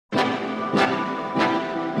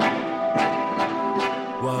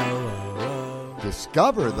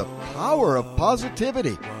Discover the power of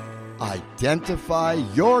positivity. Identify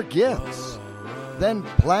your gifts. Then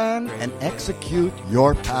plan and execute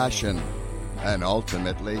your passion. And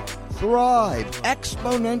ultimately, thrive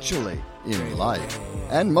exponentially in life.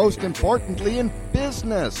 And most importantly, in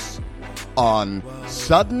business. On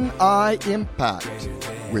Sudden Eye Impact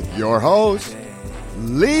with your host,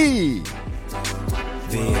 Lee.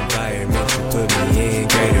 The environment you put me in,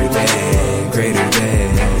 greater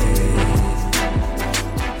than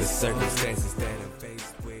the circumstances that I'm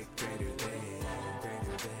faced with, greater than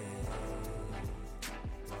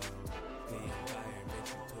the environment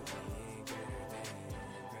you put me in,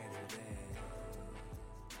 greater than the circumstances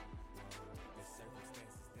that I'm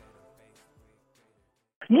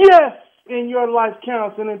faced with. Yes, in your life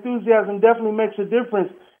counts, and enthusiasm definitely makes a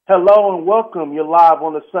difference. Hello and welcome. You're live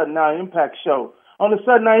on the Sudden Eye Impact Show. On the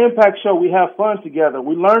Sudden Eye Impact Show, we have fun together,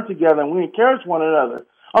 we learn together, and we encourage one another.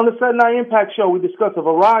 On the Sudden Eye Impact Show, we discuss a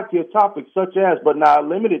variety of topics such as, but not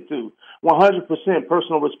limited to, 100%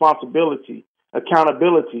 personal responsibility,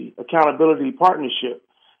 accountability partnership,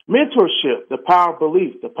 mentorship, the power of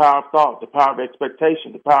belief, the power of thought, the power of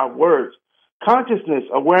expectation, the power of words, consciousness,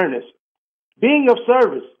 awareness, being of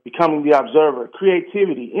service, becoming the observer,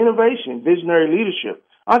 creativity, innovation, visionary leadership,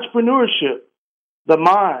 entrepreneurship, the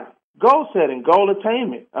mind, goal setting, goal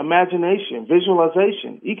attainment, imagination,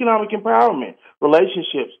 visualization, economic empowerment,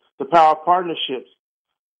 relationships, the power of partnerships,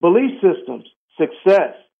 belief systems,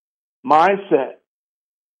 success, mindset,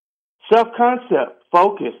 self-concept,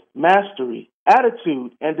 focus, mastery,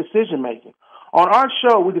 attitude, and decision-making. On our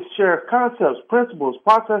show, we just share concepts, principles,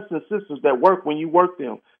 processes, and systems that work when you work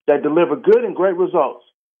them, that deliver good and great results.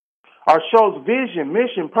 Our show's vision,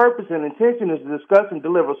 mission, purpose, and intention is to discuss and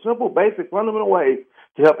deliver simple, basic, fundamental ways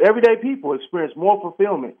to help everyday people experience more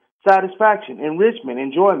fulfillment, satisfaction, enrichment,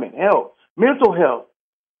 enjoyment, health, mental health,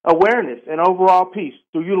 awareness, and overall peace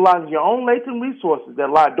through utilizing your own latent resources that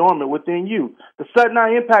lie dormant within you. The Sudden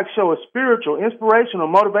Eye Impact Show is spiritual, inspirational,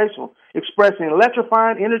 motivational, expressing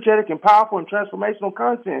electrifying, energetic, and powerful and transformational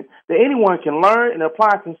content that anyone can learn and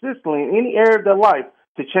apply consistently in any area of their life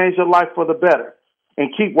to change their life for the better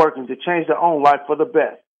and keep working to change their own life for the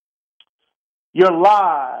best. You're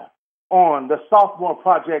live on the Sophomore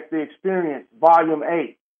Project, The Experience, Volume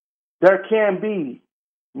 8. There can be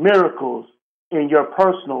miracles in your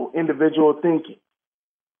personal, individual thinking.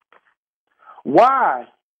 Why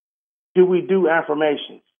do we do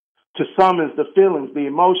affirmations? To summon the feelings, the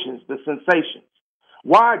emotions, the sensations.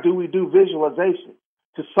 Why do we do visualizations?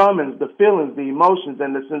 To summon the feelings, the emotions,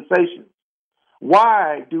 and the sensations.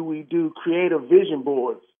 Why do we do creative vision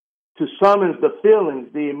boards? To summon the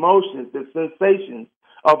feelings, the emotions, the sensations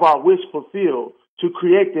of our wish fulfilled, to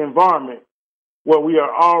create the environment where we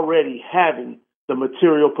are already having the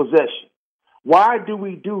material possession. Why do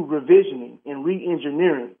we do revisioning and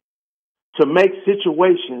re-engineering? To make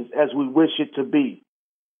situations as we wish it to be.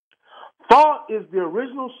 Thought is the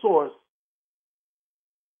original source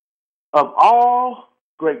of all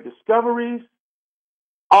great discoveries,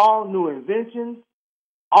 all new inventions,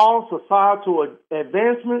 all societal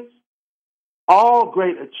advancements, all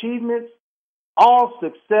great achievements, all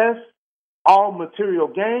success, all material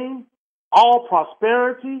gain, all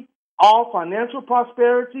prosperity, all financial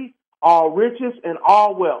prosperity, all riches, and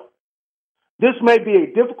all wealth. This may be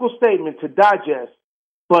a difficult statement to digest,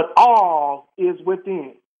 but all is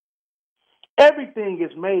within. Everything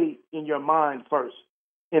is made in your mind first,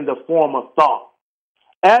 in the form of thought.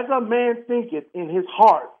 As a man thinketh in his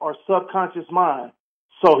heart or subconscious mind,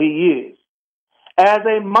 so he is. As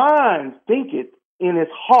a mind thinketh in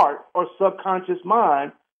his heart or subconscious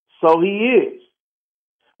mind, so he is.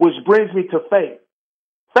 Which brings me to faith.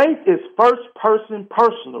 Faith is first person,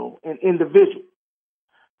 personal, and individual.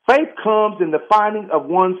 Faith comes in the finding of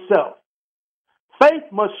oneself.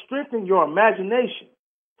 Faith must strengthen your imagination,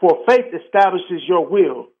 for faith establishes your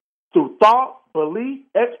will through thought, belief,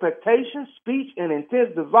 expectation, speech, and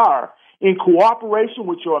intense desire. In cooperation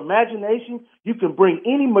with your imagination, you can bring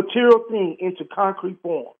any material thing into concrete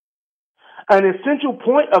form. An essential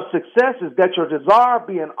point of success is that your desire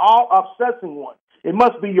be an all-obsessing one. It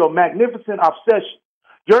must be your magnificent obsession.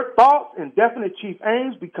 Your thoughts and definite chief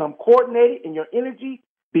aims become coordinated and your energy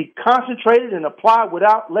be concentrated and applied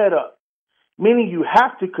without let up, meaning you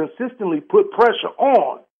have to consistently put pressure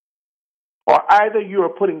on, or either you are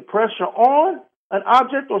putting pressure on an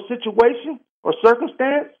object or situation or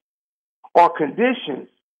circumstance, or conditions,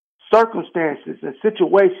 circumstances, and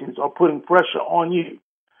situations are putting pressure on you.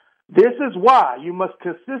 This is why you must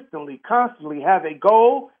constantly have a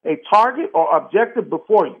goal, a target, or objective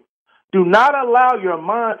before you. Do not allow your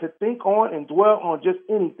mind to think on and dwell on just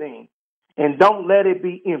anything, and don't let it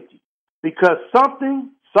be empty. because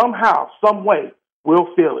something, somehow, some way, will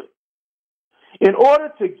feel it. In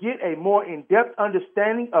order to get a more in-depth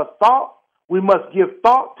understanding of thought, we must give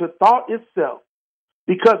thought to thought itself,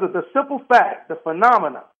 because of the simple fact the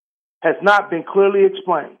phenomena has not been clearly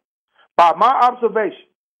explained. By my observation,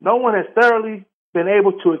 no one has thoroughly been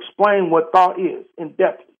able to explain what thought is in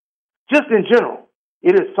depth. Just in general,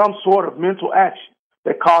 it is some sort of mental action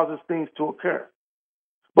that causes things to occur.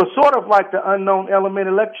 But sort of like the unknown element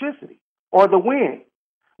electricity or the wind,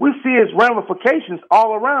 we see its ramifications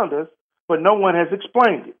all around us, but no one has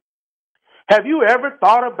explained it. Have you ever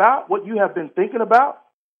thought about what you have been thinking about?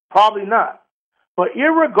 Probably not. But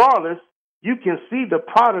irregardless, you can see the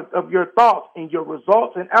product of your thoughts in your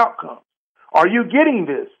results and outcomes. Are you getting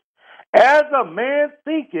this? As a man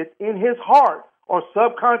thinketh in his heart or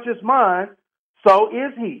subconscious mind, so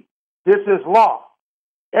is he. This is law.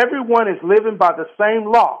 Everyone is living by the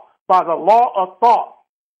same law, by the law of thought.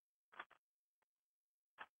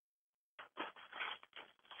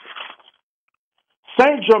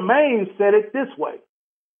 Saint Germain said it this way: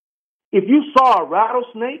 if you saw a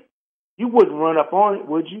rattlesnake, you wouldn't run up on it,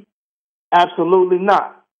 would you? Absolutely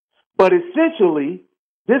not. But essentially,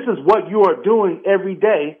 this is what you are doing every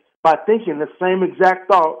day by thinking the same exact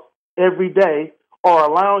thoughts every day, or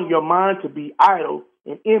allowing your mind to be idle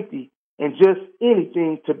and empty and just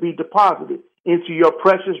anything to be deposited into your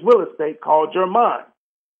precious real estate called your mind.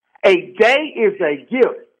 A day is a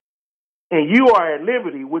gift, and you are at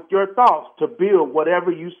liberty with your thoughts to build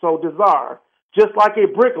whatever you so desire, just like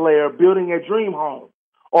a bricklayer building a dream home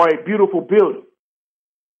or a beautiful building.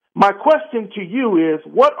 My question to you is,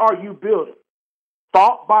 what are you building?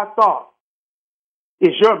 Thought by thought.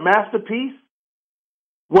 Is your masterpiece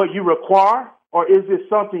what you require, or is it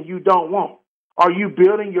something you don't want? Are you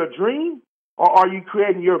building your dream, or are you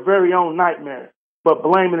creating your very own nightmare, but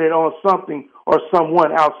blaming it on something or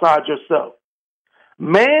someone outside yourself?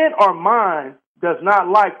 Man or mind does not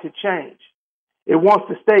like to change. It wants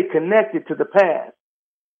to stay connected to the past.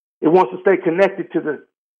 It wants to stay connected to the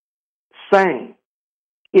same.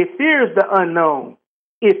 It fears the unknown.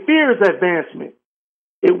 It fears advancement.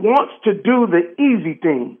 It wants to do the easy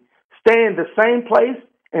thing, stay in the same place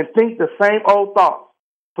and think the same old thoughts,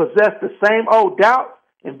 possess the same old doubts,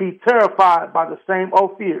 and be terrified by the same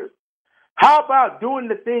old fears. How about doing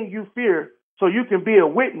the thing you fear so you can be a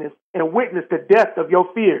witness and witness the death of your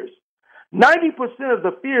fears? 90% of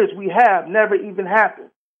the fears we have never even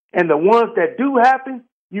happen. And the ones that do happen,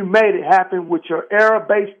 you made it happen with your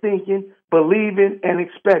error-based thinking, believing, and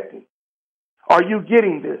expecting. Are you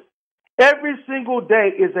getting this? Every single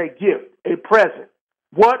day is a gift, a present.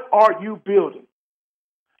 What are you building?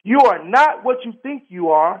 You are not what you think you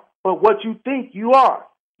are, but what you think you are.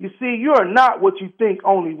 You see, you are not what you think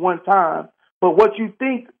only one time, but what you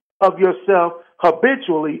think of yourself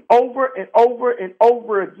habitually over and over and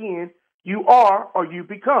over again, you are or you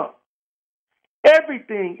become.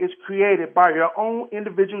 Everything is created by your own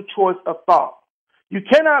individual choice of thought. You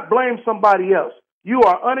cannot blame somebody else. You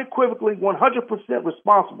are unequivocally 100%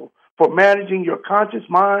 responsible for managing your conscious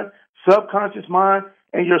mind, subconscious mind,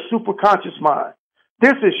 and your superconscious mind.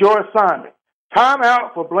 This is your assignment. Time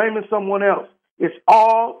out for blaming someone else. It's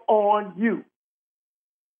all on you.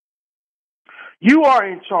 You are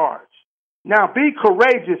in charge. Now be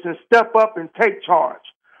courageous and step up and take charge.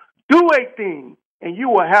 Do a thing and you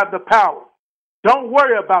will have the power. Don't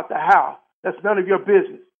worry about the how. That's none of your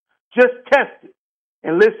business. Just test it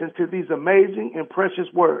and listen to these amazing and precious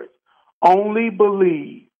words. Only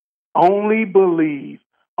believe, only believe,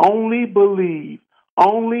 only believe,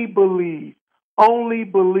 only believe, only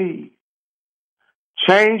believe.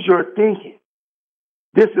 Change your thinking.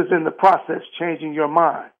 This is in the process changing your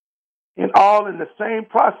mind. And all in the same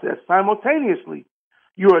process, simultaneously,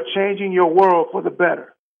 you are changing your world for the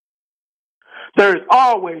better. There is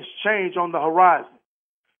always change on the horizon.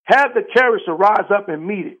 Have the courage to rise up and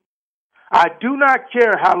meet it. I do not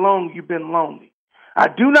care how long you've been lonely. I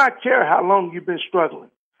do not care how long you've been struggling.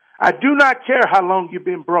 I do not care how long you've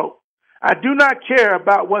been broke. I do not care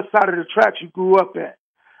about what side of the tracks you grew up at.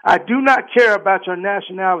 I do not care about your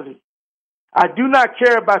nationality. I do not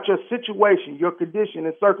care about your situation, your condition,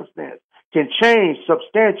 and circumstance can change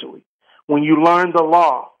substantially when you learn the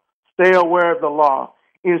law, stay aware of the law,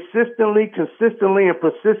 insistently, consistently, and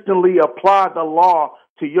persistently apply the law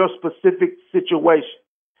to your specific situation.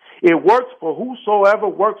 It works for whosoever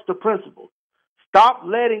works the principle. Stop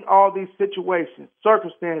letting all these situations,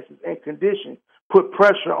 circumstances, and conditions put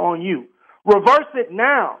pressure on you. Reverse it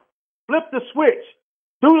now. Flip the switch.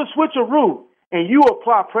 Do the switcheroo, and you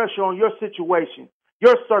apply pressure on your situation,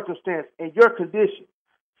 your circumstance, and your condition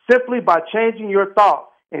simply by changing your thought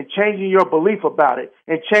and changing your belief about it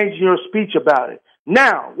and changing your speech about it.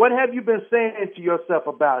 Now, what have you been saying to yourself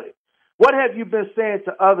about it? What have you been saying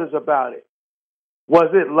to others about it? Was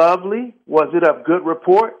it lovely? Was it of good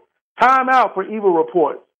report? Time out for evil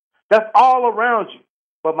reports. That's all around you.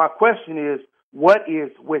 But my question is, what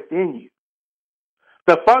is within you?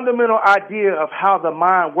 The fundamental idea of how the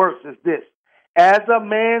mind works is this. As a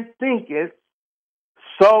man thinketh,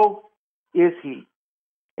 so is he.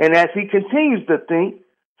 And as he continues to think,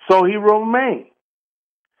 so he will remain.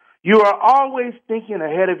 You are always thinking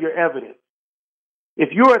ahead of your evidence. If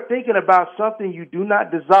you are thinking about something you do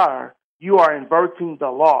not desire, you are inverting the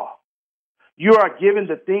law. You are giving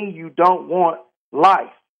the thing you don't want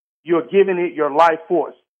life. You are giving it your life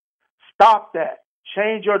force. Stop that.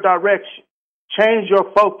 Change your direction. Change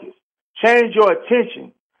your focus. Change your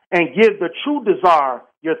attention and give the true desire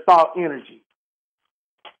your thought energy.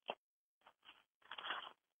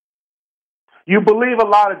 You believe a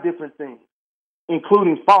lot of different things,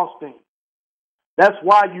 including false things. That's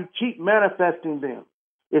why you keep manifesting them.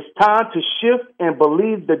 It's time to shift and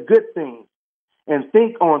believe the good things and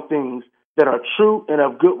think on things that are true and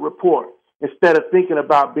of good report. Instead of thinking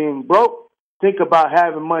about being broke, think about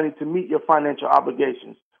having money to meet your financial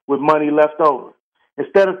obligations with money left over.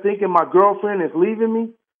 Instead of thinking my girlfriend is leaving me,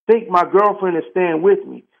 think my girlfriend is staying with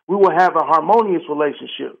me. We will have a harmonious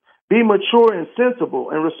relationship. Be mature and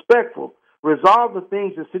sensible and respectful. Resolve the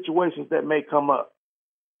things and situations that may come up.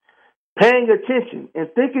 Paying attention and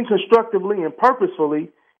thinking constructively and purposefully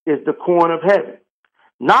is the coin of heaven.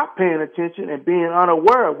 Not paying attention and being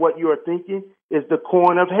unaware of what you are thinking is the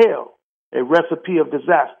coin of hell, a recipe of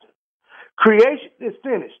disaster. Creation is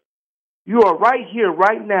finished. You are right here,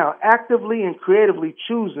 right now, actively and creatively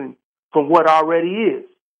choosing from what already is.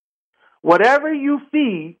 Whatever you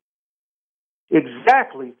feed,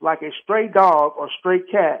 exactly like a stray dog or stray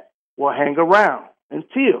cat, will hang around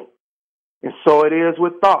until. And so it is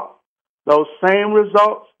with thought. Those same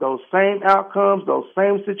results, those same outcomes, those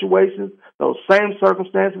same situations, those same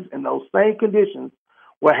circumstances, and those same conditions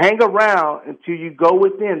will hang around until you go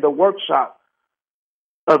within the workshop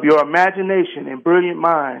of your imagination and brilliant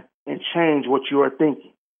mind and change what you are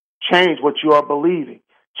thinking, change what you are believing,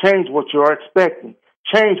 change what you are expecting,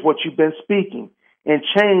 change what you've been speaking, and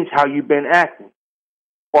change how you've been acting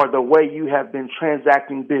or the way you have been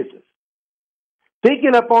transacting business.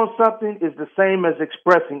 Thinking upon something is the same as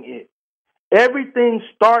expressing it. Everything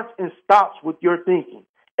starts and stops with your thinking.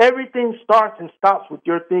 Everything starts and stops with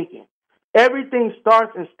your thinking. Everything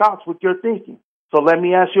starts and stops with your thinking. So let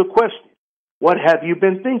me ask you a question. What have you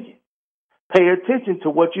been thinking? Pay attention to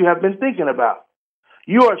what you have been thinking about.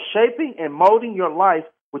 You are shaping and molding your life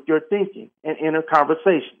with your thinking and inner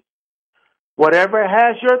conversation. Whatever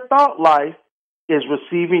has your thought life is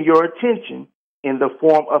receiving your attention in the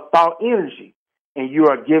form of thought energy, and you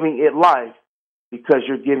are giving it life because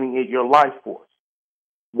you're giving it your life force.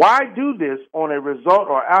 Why do this on a result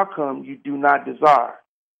or outcome you do not desire?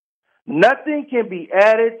 Nothing can be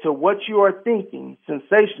added to what you are thinking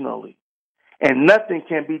sensationally, and nothing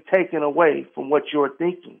can be taken away from what you are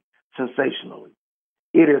thinking sensationally.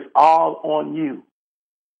 It is all on you.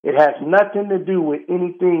 It has nothing to do with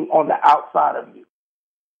anything on the outside of you.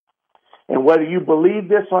 And whether you believe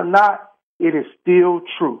this or not, it is still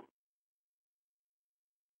true.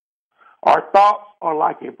 Our thoughts are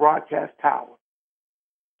like a broadcast tower,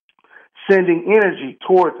 sending energy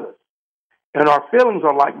towards us. And our feelings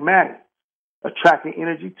are like magnets, attracting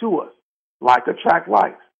energy to us. Like attract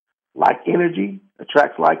likes. Like energy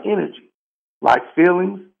attracts like energy. Like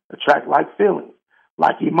feelings attract like feelings.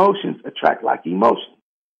 Like emotions attract like emotions.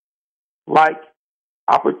 Like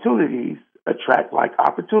opportunities attract like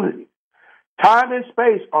opportunities. Time and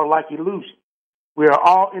space are like illusions. We are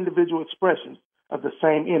all individual expressions of the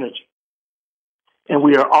same energy. And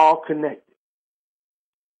we are all connected.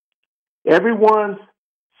 Everyone's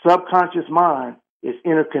subconscious mind is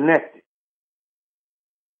interconnected.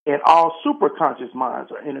 And all superconscious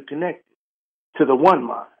minds are interconnected to the one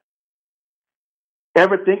mind.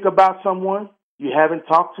 Ever think about someone you haven't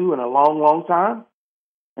talked to in a long, long time?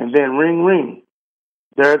 And then ring, ring.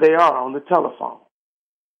 There they are on the telephone.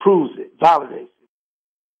 Proves it, validates it,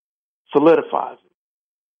 solidifies it.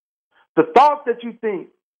 The thoughts that you think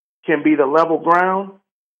can be the level ground,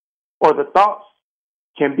 or the thoughts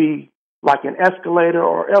can be like an escalator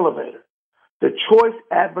or elevator. The choice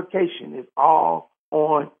advocation is all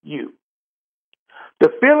on you. The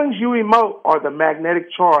feelings you emote are the magnetic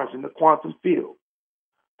charge in the quantum field.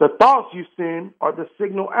 The thoughts you send are the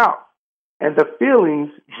signal out, and the feelings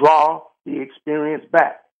draw the experience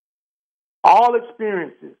back. All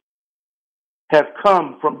experiences have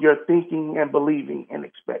come from your thinking and believing and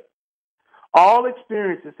expecting. All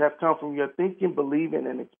experiences have come from your thinking, believing,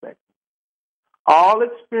 and expecting. All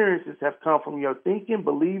experiences have come from your thinking,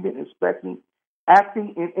 believing, expecting,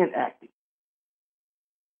 acting, and enacting.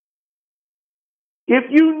 If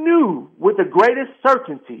you knew with the greatest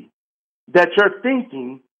certainty that your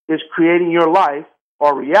thinking is creating your life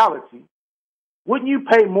or reality, wouldn't you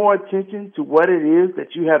pay more attention to what it is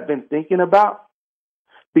that you have been thinking about?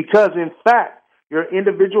 Because in fact, your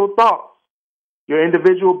individual thoughts, your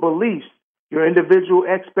individual beliefs, your individual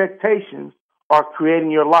expectations are creating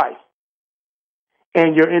your life.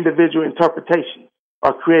 And your individual interpretations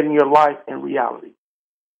are creating your life and reality.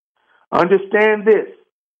 Understand this.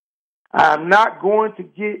 I'm not going to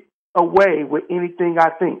get away with anything I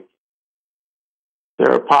think.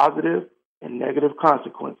 There are positive and negative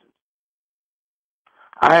consequences.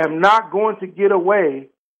 I am not going to get away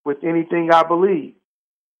with anything I believe.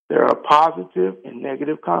 There are positive and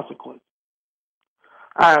negative consequences.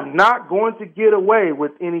 I am not going to get away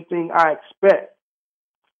with anything I expect.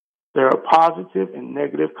 There are positive and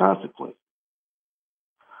negative consequences.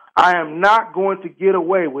 I am not going to get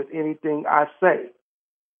away with anything I say.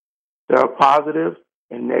 There are positive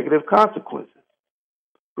and negative consequences.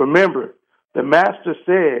 Remember, the Master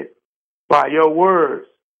said, by your words,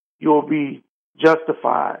 you will be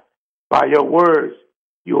justified. By your words,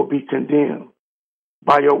 you will be condemned.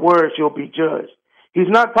 By your words, you'll be judged. He's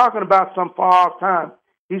not talking about some far off time.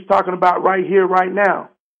 He's talking about right here, right now,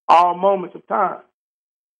 all moments of time.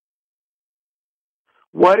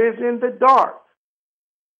 What is in the dark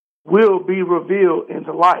will be revealed in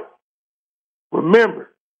the light. Remember,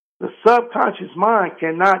 the subconscious mind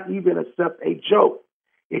cannot even accept a joke.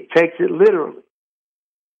 It takes it literally.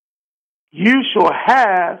 You shall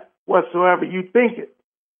have whatsoever you think it.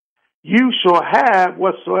 You shall have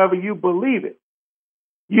whatsoever you believe it.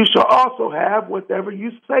 You shall also have whatever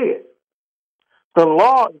you say it. The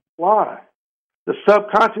law is blind. The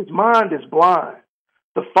subconscious mind is blind.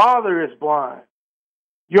 The Father is blind.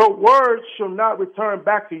 Your words shall not return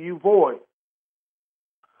back to you void.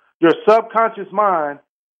 Your subconscious mind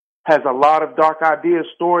has a lot of dark ideas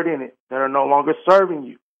stored in it that are no longer serving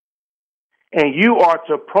you. And you are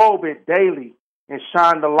to probe it daily and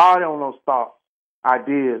shine the light on those thoughts,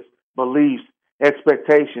 ideas, beliefs,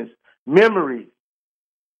 expectations, memories.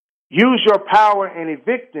 Use your power and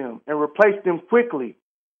evict them and replace them quickly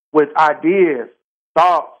with ideas,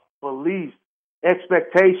 thoughts, beliefs,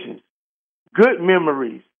 expectations, good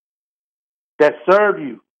memories that serve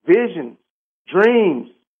you, visions, dreams,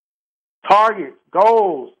 targets,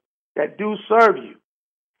 goals that do serve you.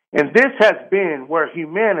 And this has been where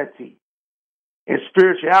humanity and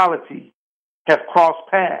spirituality have crossed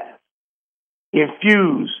paths,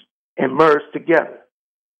 infused, and merged together.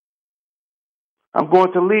 I'm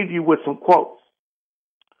going to leave you with some quotes.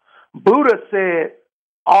 Buddha said,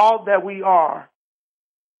 all that we are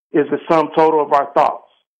is the sum total of our thoughts.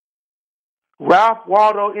 Ralph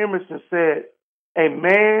Waldo Emerson said, a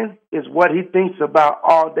man is what he thinks about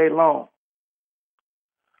all day long.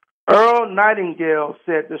 Earl Nightingale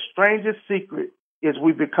said, the strangest secret is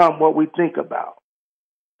we become what we think about.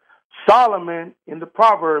 Solomon in the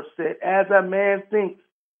Proverbs said, as a man thinks,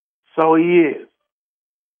 so he is.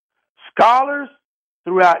 Scholars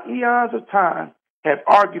throughout eons of time have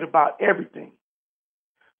argued about everything.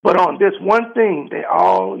 But on this one thing, they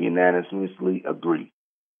all unanimously agree.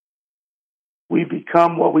 We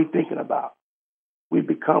become what we're thinking about. We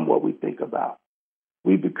become what we think about.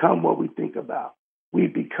 We become what we think about. We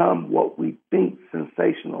become what we think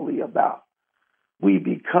sensationally about. We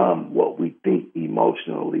become what we think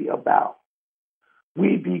emotionally about.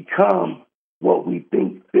 We become what we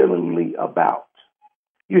think feelingly about.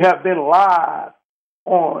 You have been live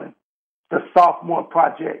on the Sophomore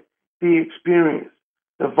Project, The Experience,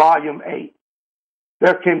 the Volume 8.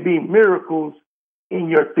 There can be miracles in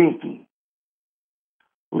your thinking.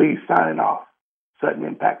 Lee signing off. Sudden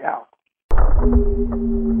Impact out.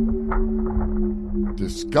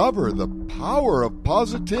 Discover the power of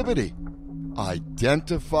positivity.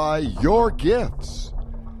 Identify your gifts.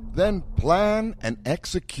 Then plan and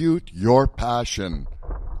execute your passion.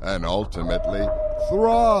 And ultimately,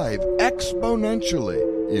 thrive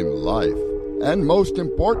exponentially in life. And most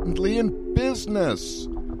importantly, in business.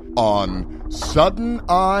 On Sudden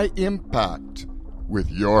Eye Impact. With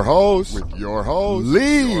your host,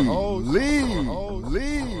 Lee.